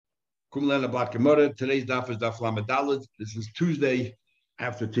Today's daf is daf lamed daled. This is Tuesday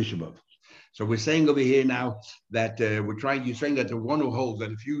after Tisha B'av. So we're saying over here now that you're saying that the one who holds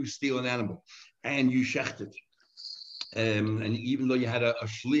that if you steal an animal and you shecht it, and even though you had a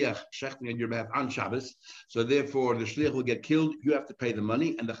shliach shechting on your behalf on Shabbos, so therefore the shliach will get killed, you have to pay the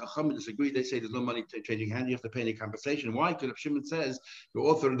money, and the chacham disagree. They say there's no money changing hands, you have to pay any compensation. Why? Because Reb Shimon says, the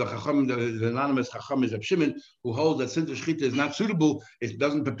author of the chacham, the anonymous chacham is Reb Shimon, who holds that since the shechita is not suitable, it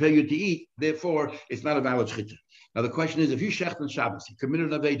doesn't prepare you to eat, therefore it's not a valid shechita. Now the question is, if you shecht on Shabbos, you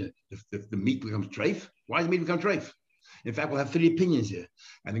committed an aveda, if the meat becomes treif, why does the meat become treif? In fact, we'll have three opinions here.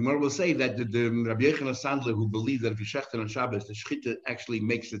 I think more will say that the Rabbi Yochanan Sandler, who believes that if you shecht on Shabbos, the shechita actually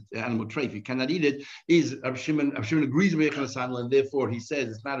makes it animal treif, you cannot eat it, is Rabbi Shimon agrees with Rabbi Yochanan Sandler, and therefore he says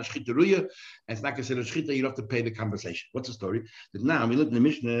it's not a shechita ruya, and it's not considered shechita, you don't have to pay the compensation. What's the story? That now we look in the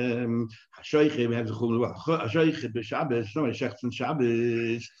Mishnah, we have the chum as well. Hashoiche b'Shabbos, somebody shechts on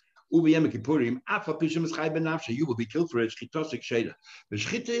Shabbos. You will be killed for it. The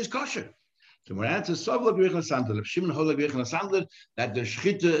shechita is kosher. So my answer is Shimon Sandler that the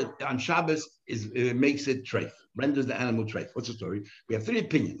shechita on Shabbos makes it treif, renders the animal treif. What's the story? We have three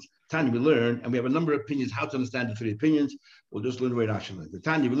opinions. Tanya we learn, and we have a number of opinions how to understand the three opinions. We'll just learn the way Rashi learns. The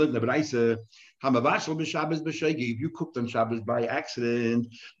Tanya we learn the B'raisa Hamavashal b'Shabbos b'Shegi. If you cooked on Shabbos by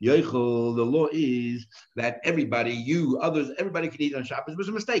accident, Yoichel, the law is that everybody can eat on Shabbos. It was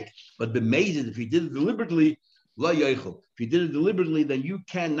a mistake. But b'mezid, if you did it deliberately, lo Yoichel. If you did it deliberately, then you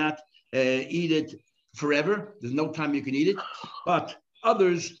cannot eat it forever. There's no time you can eat it, but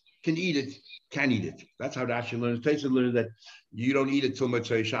others can eat it. That's how Rashi learns. Taisa learns that you don't eat it till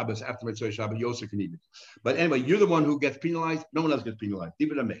Motzei Shabbos. After Motzei Shabbos, you also can eat it. But anyway, you're the one who gets penalized. No one else gets penalized.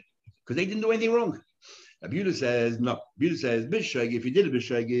 Leave it on me, because they didn't do anything wrong. Abuda says no. Abuda says b'shegig. If you did a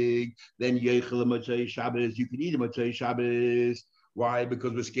b'shegig, then Yechel Motzei Shabbos. You can eat a Motzei Shabbos. Why?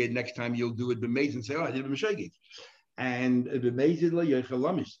 Because we're scared next time you'll do it b'mezid and say, "Oh, I did a b'shegig." And b'mezid la Yechel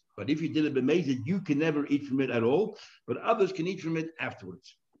lamis. But if you did it b'mezid, you can never eat from it at all. But others can eat from it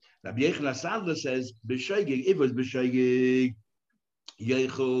afterwards. Rabbi Yochanan Sandler says b'shegig. If it was b'shegig,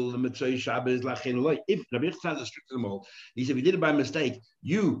 Yechel Motzei Shabbos lachin loy. If Rabbi Yochanan Sandler strict them all, he said if you did it by mistake,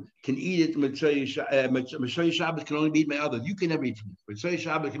 you can eat it. Motzei Shabbos can only be eaten by others. You can never eat from it. Motzei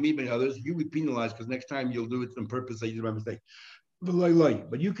Shabbos can be eaten by others. You will be penalized because next time you'll do it on purpose. That you did it by mistake.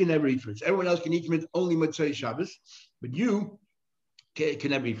 But you can never eat from it. Everyone else can eat from it, only Motzei Shabbos, but you can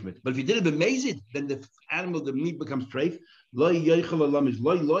never eat from it. But if you did it b'mezid, then the meat becomes treif. Nobody can eat from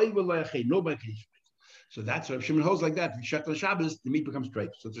it. So that's what Shimon holds like that. If you shecht on Shabbos, the meat becomes treif.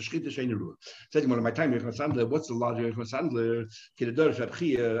 So it's a shechita sheina rule. Said one of my time, what's the logic of Sandler?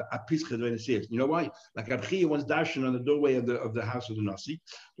 You know why? Like Reb Chia once darshan on the doorway of the house of the Nasi.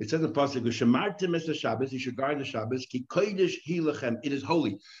 It says in the pasuk, "Shemartem es Shabbos." You should guard the Shabbos. Ki kodesh hi lechem. It is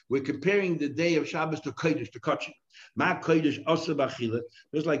holy. We're comparing the day of Shabbos to kodesh, to kachim. Ma kodesh asur b'achila.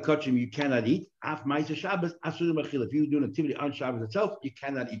 Just like kachim, you cannot eat. Af ma'aseh Shabbos asur b'achila. If you do an activity on Shabbos itself, you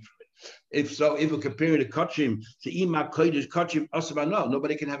cannot eat from it. If we're comparing the kachim to ima kodesh kachim asur, no,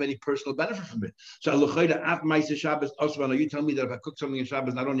 nobody can have any personal benefit from it. So l'chayda af ma'aseh Shabbos asur. You tell me that if I cook something in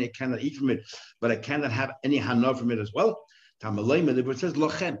Shabbos, not only I cannot eat from it, but I cannot have any hana from it as well. Tamalema, it says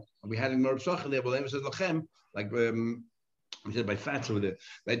lochem. We had in Merv there, but it says lochem, like we said by fats over there.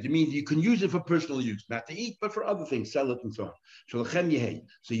 That means you can use it for personal use, not to eat, but for other things, sell it and so on. So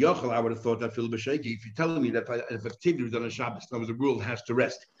yochel, I would have thought that fil b'shegi. If you're telling me that if activity was done on Shabbos, in other words, the world has to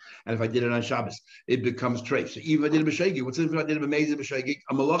rest, and if I did it on Shabbos, it becomes treif. So even if I did a b'shegi, what's if I did a b'mezid b'shegi?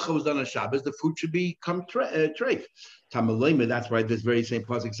 A malacha was done on Shabbos, the food should become treif. Tamalema, that's why this very same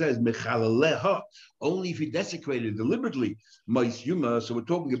pasuk says mechalaleha. Only if you desecrated deliberately, mais yuma. So we're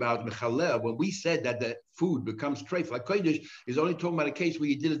talking about mechaleh. When we said that the food becomes treif like kodesh, is only talking about a case where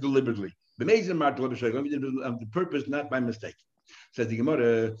you did it deliberately. B'mezid martel b'shegig, when you did it on the purpose, not by mistake. Says the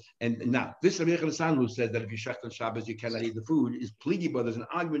Gemara, and now this Rabbi Yochanan Sandler who says that if you shecht on Shabbos you cannot eat the food is pleading, but there's an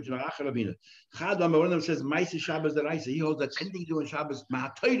argument in Achar Rabina. Chadam, one of them says Ma'aseh Shabbos deraisa. He holds that anything you do on Shabbos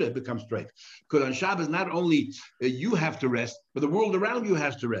Ma'atoida becomes treif, because on Shabbos not only you have to rest, but the world around you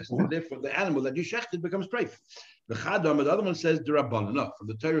has to rest. And therefore, the animal that you shechted becomes treif. The Chadam, the other one says D'Rabbanan. No, from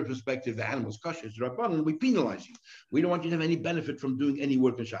the Torah perspective, the animal's kosher. It's D'Rabbanan. We penalize you. We don't want you to have any benefit from doing any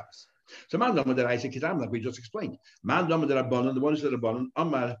work on Shabbos. So man dama that I say kitam, like we just explained. Man dama that Rabbanan, the one who said Rabbanan,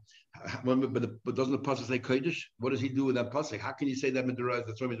 Amar, but doesn't the pasuk say kodesh? What does he do with that pasuk? How can you say that midrash?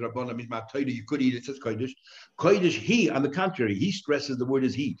 That's what Rabbanan means. Ma'atoida, you could eat it. It says kodesh. Kodesh, he. On the contrary, he stresses the word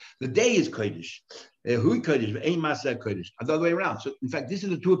is he. The day is kodesh. Who kodesh? Ein maseh kodesh. And the other way around. So in fact, these are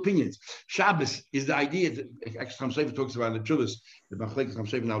the two opinions. Shabbos is the idea. Actually, Tom Sefer talks about in the Chuvas. The Machlekes Tom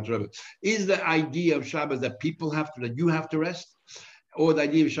Sefer now is the idea of Shabbos that people have to, that you have to rest. Or the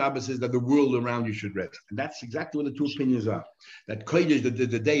idea of Shabbos is that the world around you should rest. And that's exactly what the two opinions are. That Kodesh,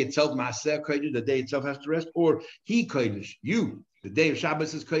 the day itself, Maaseh Kodesh, the day itself has to rest, or He Kodesh, you, the day of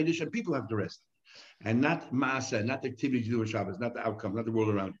Shabbos is Kodesh, and people have to rest. And not Maaseh, not the activities you do on Shabbos, not the outcome, not the world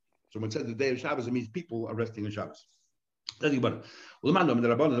around you. So when it says the day of Shabbos, it means people are resting on Shabbos. Let's think about it. Well, the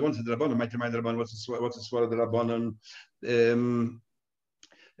one says the Rabbanon, might remind the Rabbanon, what's the swallow of the Rabbanon?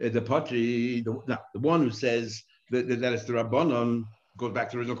 The Patri, the one who says that it's the Rabbanon goes back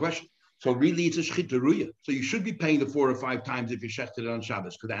to the original question. So really, it's a shchita ruya. So you should be paying the 4 or 5 times if you shechted it on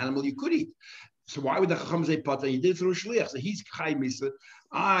Shabbos, because the animal you could eat. So why would the Chacham say pata? You did it through a shliach. So he's chai misa.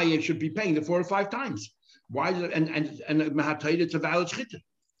 You should be paying the 4 or 5 times. Why? And mahatayid, it's a valid shchita.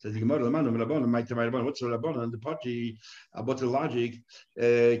 Says the Gemara, what's the Rabbanon? And the Pati, what's the logic?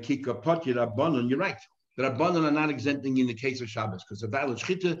 Kika Pati Rabbanon. You're right. The Rabbanon are not exempting in the case of Shabbos, because the valid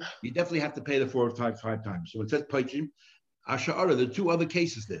shchita, you definitely have to pay the 4 or 5 times. So it says Pati, Asha'ara, there are 2 other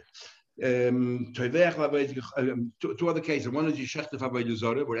cases there. 2 other cases. One is Yishechta Avodah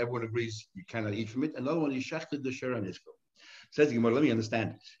Zarah, where everyone agrees you cannot eat from it. Another one is Yishechta D'Sher Anisko. Says the Gemara, let me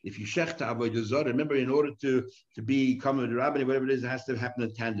understand. If you shechta avodah zarah, remember, in order to become a rabbi, whatever it is, it has to happen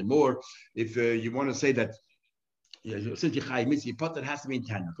in tandem. Or if you want to say that, since you chai mitzvah, put that has to be in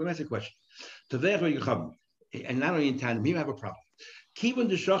tandem. Let me ask you a question. And not only in tandem, here you have a problem.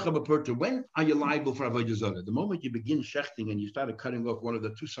 When are you liable for avodah zarah? The moment you begin shechting and you started cutting off one of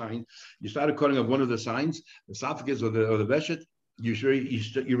the 2 signs, you started cutting off one of the signs, the esophagus or the veshet,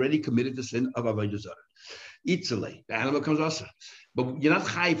 you're already committed the sin of avodah zarah. Itzale, the animal comes also, but you're not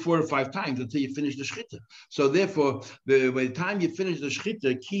chai 4 or 5 times until you finish the shchita. So therefore, by the time you finish the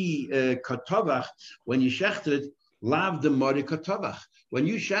shchita, ki katovach, when you shechted it, lav the mori katovach. When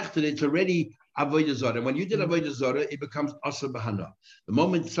you shechted it, it's already avodah zarah. When you did avodah zarah, it becomes asa bahana. The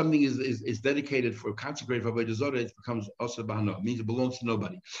moment something is dedicated for consecrated for avodah zarah, it becomes asa bahana. It means it belongs to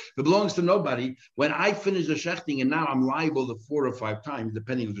nobody. If it belongs to nobody, when I finish the shechting and now I'm liable to 4 or 5 times,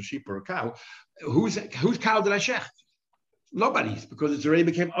 depending if it's a sheep or a cow, whose cow did I shecht? Nobody's, because it's already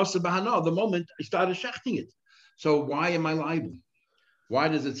became asa bahana the moment I started shechting it. So why am I liable? Why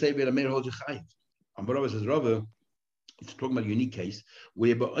does it say Meir holds a chayiv? Ambarava says, Rava, it's talking about a unique case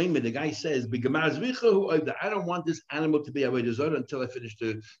where the guy says, I don't want this animal to be avodah zarah until I finish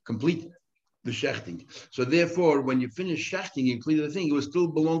to complete the shechting. So therefore, when you finish shechting, you completed the thing, it will still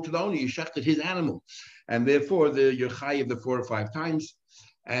belong to the owner. You shechted his animal. And therefore, you're chayiv the 4 or 5 times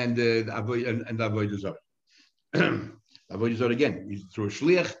and the avodah zarah. Avodah zarah again, through a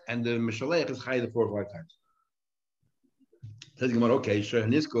shliach, and the mishalech is chayiv the 4 or 5 times. Says Gemara, okay,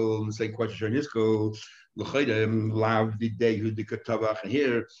 Shehanisko, the same question, Shehanisko, Lav the day who the Katavach. And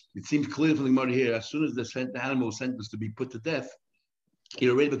here it seems clear from the Gemara here, as soon as the animal was sentenced to be put to death, it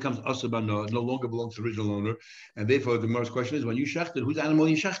already becomes asabano, it no longer belongs to the original owner. And therefore the Gemara's question is, when you shechted, whose animal are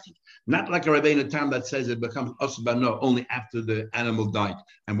you shechting? Not like a Rabbeinu Tam that says it becomes asabano only after the animal died.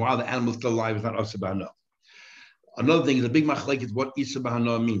 And while the animal is still alive, it's not asabano. Another thing is a big machlek is what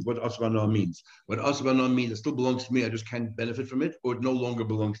Isabahana means, what Asbahana means. What Asbahana means, it still belongs to me, I just can't benefit from it, or it no longer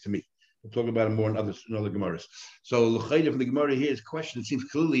belongs to me. We'll talk about it more in other Gemaras. So l'chayda from the Gemara here is question. It seems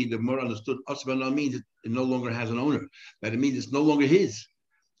clearly the Gemara understood Asbahana means it no longer has an owner. That it means it's no longer his.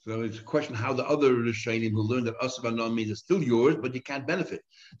 So it's a question how the other Rishonim who learned that Asbahana means it's still yours, but you can't benefit.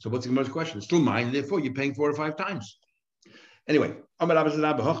 So what's the Gemara's question? It's still mine, therefore you're paying 4 or 5 times. Anyway, we're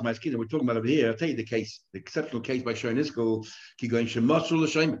talking about over here. I'll tell you the case, the exceptional case by Shon Iskal.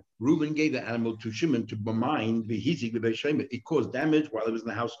 Reuben gave the animal to Shimon to mine the hizik by Shimon. It caused damage while it was in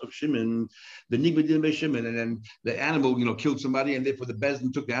the house of Shimon. The nigba did by Shimon, and then the animal, killed somebody, and therefore the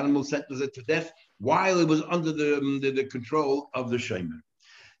Bezdin took the animal, sentenced it to death while it was under the control of the Shimon.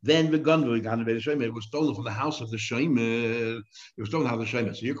 Then it was stolen from the house of the Shaimer. It was stolen from the house of the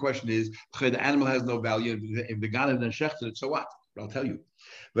Shaimer. So your question is, the animal has no value. If the Gan then shechted it, so what? But I'll tell you.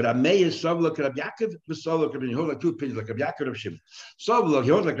 But Amei is Savlok Rab Yaakov, Savlok Rab, he holds like 2 opinions, like Rab Yaakov Rab Shimon. Savlok, he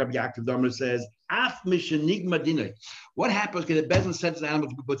holds like Rab Yaakov. Domer says, Af Mishenigma Dinay. What happens? Can the Bezdin sentence the animal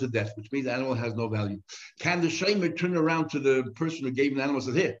to be put to death, which means the animal has no value? Can the Shaimer turn around to the person who gave him the animal and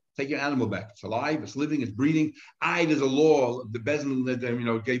says, here, take your animal back. It's alive, it's living, it's breathing. There's a law, the Bezdin that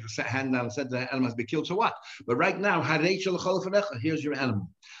gave a hand down and said the animal has to be killed. So what? But right now, here's your animal.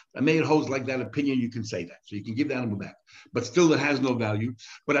 A mayor holds like that opinion, you can say that. So you can give the animal back. But still it has no value.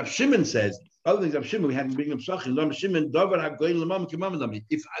 But Rav Shimon says, other things Rav Shimon, we had to bring him Sachin.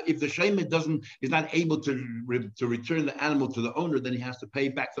 If the Shaiman is not able to return the animal to the owner, then he has to pay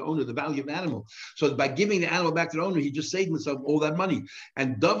back the owner the value of the animal. So by giving the animal back to the owner, he just saved himself all that money.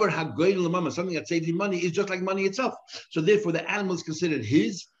 And Davar HaGoyel Lamama, something that saves you money, is just like money itself. So therefore the animal is considered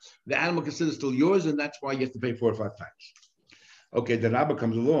his, the animal considered still yours, and that's why you have to pay 4 or 5 times. Okay, the Rabbi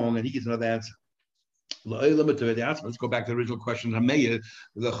comes along and he gives another answer. Let's go back to the original question. The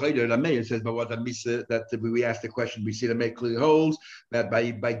Chayyim says, but what that we asked the question, we see the May clearly holds that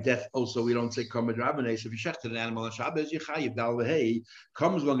by death also we don't say Kamad Rabbaneh. So if you shechted an animal on Shabbos, Yechayiv Dal V'Hei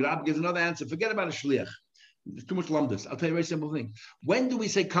comes along. Rabbi gives another answer. Forget about a shliach. There's too much lumdus. I'll tell you a very simple thing. When do we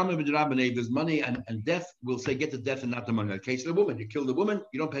say Kamad Rabbaneh? There's money and death. We'll say get the death and not the money. In the case of the woman, you kill the woman,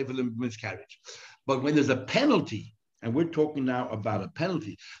 you don't pay for the miscarriage. But when there's a penalty. And we're talking now about a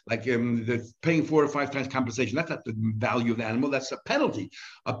penalty, like the paying 4 or 5 times compensation. That's not the value of the animal. That's a penalty.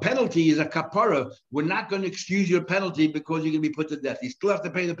 A penalty is a kapara. We're not going to excuse your penalty because you're going to be put to death. You still have to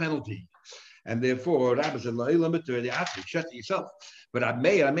pay the penalty. And therefore, Rabbi said, shut yourself. But I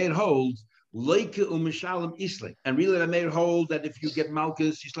made it hold, and really I made it hold that if you get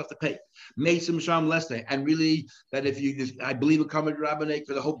malchus, you still have to pay. And really that if you just, I believe in Kamad Rabbaneh,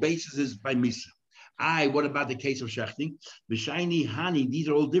 because the whole basis is by Misa. What about the case of shechting? The shiny honey, these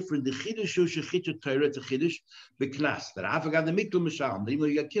are all different. The chiddush shechitut Torah, it's a chiddush, the knas. That I forgot the miktul mishal. Even though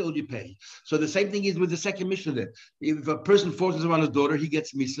you got killed, you pay. So the same thing is with the second mission there. If a person forces on his daughter, he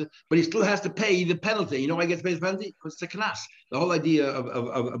gets misa, but he still has to pay the penalty. You know why he gets paid the penalty? Because it's a knas. The whole idea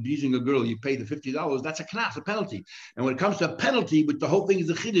of abusing a girl, you pay the $50, that's a knas, a penalty. And when it comes to a penalty, but the whole thing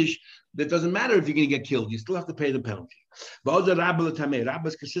is a chiddush, that doesn't matter if you're going to get killed. You still have to pay the penalty. But other Rabbi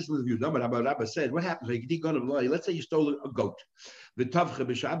is consistent with you. Rabbi said, what happens? Let's say you stole a goat. The tavcha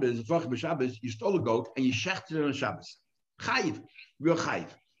b'Shabbos, you stole a goat and you shechted it on Shabbos. Chayiv, real chayiv.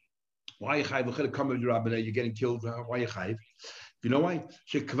 Why are you chayiv? You're getting killed. Why are you chayiv? You know why?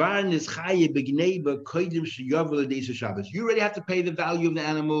 You already have to pay the value of the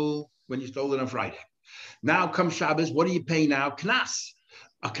animal when you stole it on Friday. Now comes Shabbos. What do you pay now? Knas.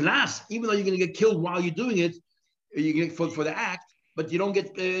 A knas, even though you're going to get killed while you're doing it, you get for the act, but you don't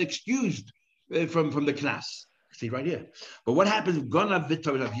get excused from the knas. See right here. But what happens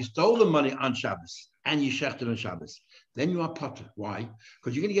if you stole the money on Shabbos and you shechted on Shabbos? Then you are potter. Why?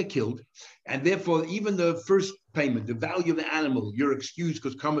 Because you're going to get killed. And therefore, even the first payment, the value of the animal, you're excused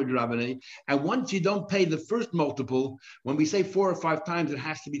because Kamad Rabbaneh. And once you don't pay the first multiple, when we say 4 or 5 times, it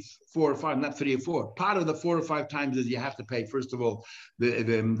has to be 4 or 5, not 3 or 4. Part of the 4 or 5 times is you have to pay, first of all,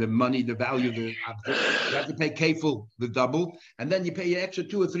 the money, the value of the object. You have to pay kefil, the double, and then you pay your extra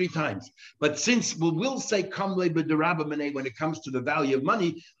 2 or 3 times. But since we'll say Kamle b'derabbaneh when it comes to the value of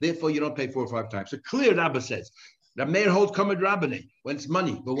money, therefore you don't pay 4 or 5 times. So clear Rabbi says, the mayor holds Kamad Rabbaneh when it's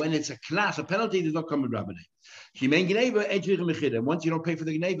money, but when it's a knas, a penalty, there's no Kamad Rabbaneh. And once you don't pay for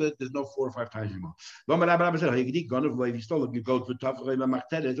the gneva, there's no 4 or 5 times anymore. If you stole a goat for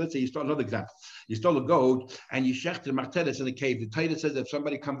let's say you stole another example. You stole a goat and you shechted martedes in a cave. The Torah says that if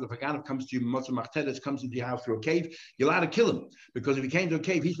somebody comes, if a ganav comes to you, martedes comes into your house through a cave, you're allowed to kill him because if he came to a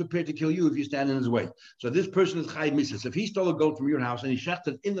cave, he's prepared to kill you if you stand in his way. So this person is chayiv misas. If he stole a goat from your house and he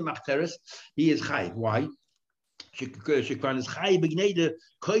shechted in the martedes, he is chayiv. Why? He stole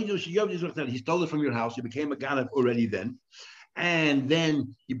it from your house. You became a ganav already then. And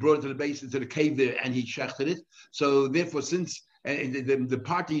then he brought it to the base, into the cave there, and he shechted it. So therefore, since the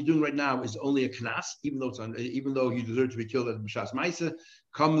part that you're doing right now is only a knas, even though you deserve to be killed at b'shas ma'aseh,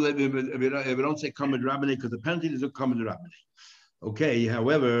 we don't say Kamad Rabbaneh because the penalty is a Kamad Rabbaneh. Okay,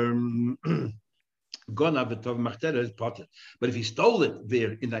 however. But if he stole it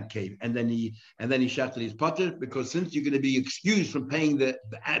there in that cave and then he shechted his potter, because since you're going to be excused from paying the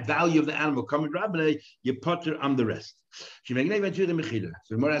value of the animal, Kamad Rabbaneh, you potter on the rest. So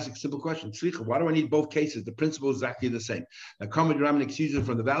the more asks a simple question: why do I need both cases? The principle is exactly the same. Now, Kamad Rabbaneh excuses you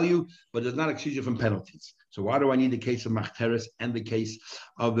from the value, but does not excuse you from penalties. So why do I need the case of Machteres and the case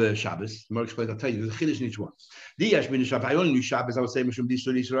of Shabbos? The more explains, I'll tell you. There's a chiddush in each one. I only knew Shabbos. I would say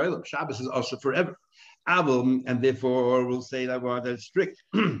Shabbos is also forever. And therefore we'll say that that's strict.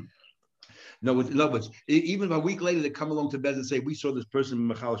 No, in other words, even a week later, they come along to bed and say, we saw this person in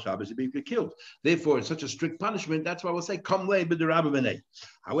Machal Shabbos, he'd be killed. Therefore, it's such a strict punishment. That's why we'll say, come lay b'derabbaneh.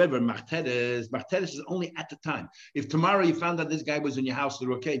 However, Machteres is only at the time. If tomorrow you found out this guy was in your house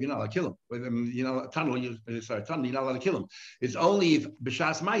through a cave, you're not allowed to kill him. A tunnel, you're not allowed to kill him. It's only if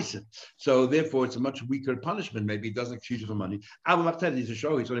b'shas ma'aseh. So therefore, it's a much weaker punishment. Maybe it doesn't excuse you for money. Abu Machteres is a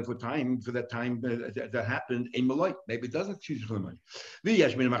show. It's only for that time that happened in Malay. Maybe it doesn't excuse you for the money. If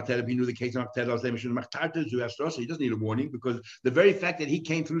you knew the case of he doesn't need a warning because the very fact that he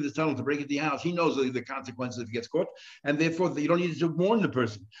came through the tunnel to break into the house, he knows the consequences if he gets caught, and therefore you don't need to warn the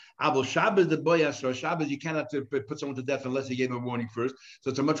person. Abel Shabbos, the boy Shabbos, you cannot put someone to death unless he gave him a warning first. So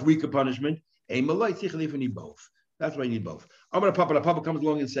it's a much weaker punishment. A malay tichlif need both. That's why you need both. The Papa comes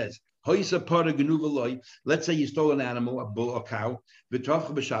along and says, let's say you stole an animal, a bull or cow, and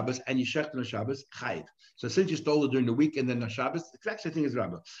you shecht on Shabbos, chayiv. So since you stole it during the week and then on Shabbos, the exact same thing as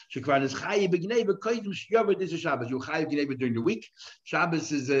Rabbah. Shekvan is chayiv b'gneva koydim shyavet is a Shabbos. You chayiv gneva during the week.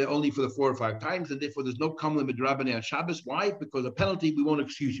 Shabbos is only for the 4 or 5 times, and therefore there's no kamlim b'drabbanei on Shabbos. Why? Because a penalty we won't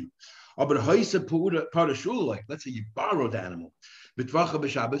excuse you. But like let's say you borrowed the animal, b'tvacha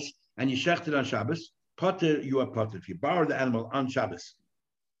b'Shabbos, and you shecht it on Shabbos. Potter, you are potter. If you borrow the animal on Shabbos.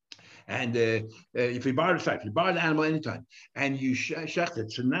 And if you borrow the animal anytime and you shecht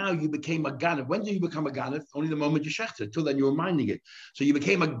it, so now you became a ganef. When did you become a ganef? Only the moment you shecht it. Till then you were minding it. So you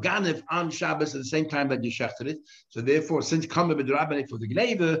became a ganef on Shabbos at the same time that you shechted it. So therefore, since kameh b'drabbanei for the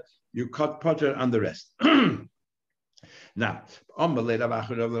gneva, you cut potter on the rest. Now, I don't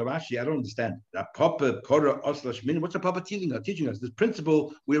understand. What's the Papa teaching us? This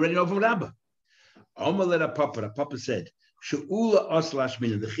principle we already know from Rabbah. Papa said, the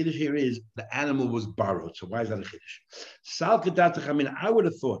chiddush here is the animal was borrowed. So why is that a chiddush? I would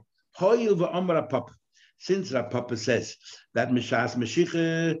have thought, since Papa says that Mishas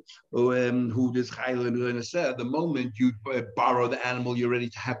Meshicha, who this Chayil said, the moment you borrow the animal, you're ready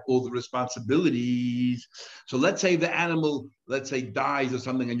to have all the responsibilities. So let's say the animal, dies or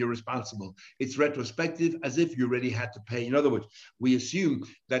something and you're responsible. It's retrospective as if you already had to pay. In other words, we assume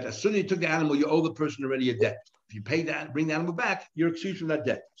that as soon as you took the animal, you owe the person already a debt. If you pay that, bring the animal back, you're excused from that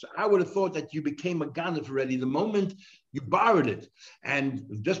debt. So I would have thought that you became a ganef already the moment you borrowed it. And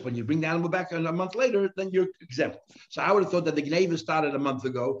just when you bring the animal back a month later, then you're exempt. So I would have thought that the gneva started a month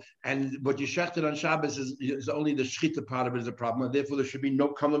ago, and what you shechted on Shabbos is only the shchita part of it is a problem, and therefore there should be no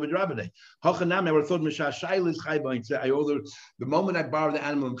kamla midrabbanei. Hachanami, I would have thought Mishas Shail is chayv ointzin. I owe the moment I borrow the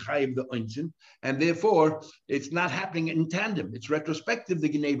animal, I'm chayv the ointzin, and therefore it's not happening in tandem. It's retrospective, the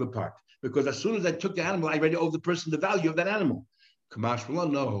gneva part. Because as soon as I took the animal, I already owe the person the value of that animal. Kamash will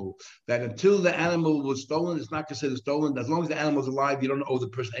know that until the animal was stolen, it's not considered stolen. As long as the animal is alive, you don't owe the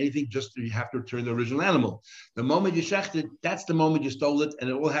person anything, just you have to return the original animal. The moment you shecht it, that's the moment you stole it, and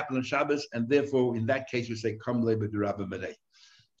it all happened on Shabbos, and therefore, in that case, we say, Kam le b'derabba b'nei.